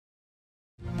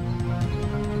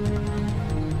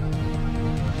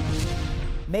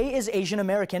May is Asian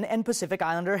American and Pacific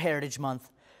Islander Heritage Month.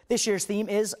 This year's theme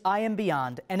is I Am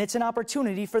Beyond, and it's an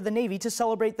opportunity for the Navy to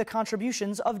celebrate the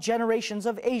contributions of generations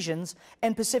of Asians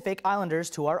and Pacific Islanders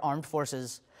to our armed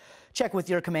forces. Check with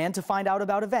your command to find out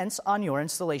about events on your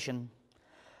installation.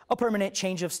 A permanent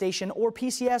change of station or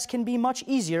PCS can be much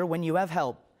easier when you have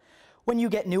help. When you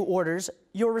get new orders,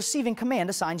 your receiving command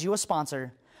assigns you a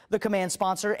sponsor. The Command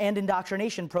Sponsor and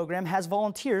Indoctrination Program has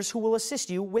volunteers who will assist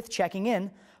you with checking in,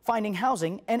 finding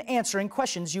housing, and answering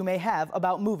questions you may have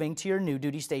about moving to your new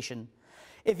duty station.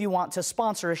 If you want to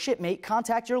sponsor a shipmate,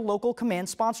 contact your local Command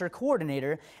Sponsor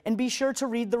Coordinator and be sure to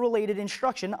read the related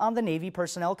instruction on the Navy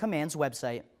Personnel Command's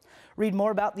website. Read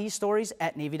more about these stories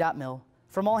at Navy.mil.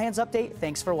 From All Hands Update,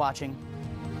 thanks for watching.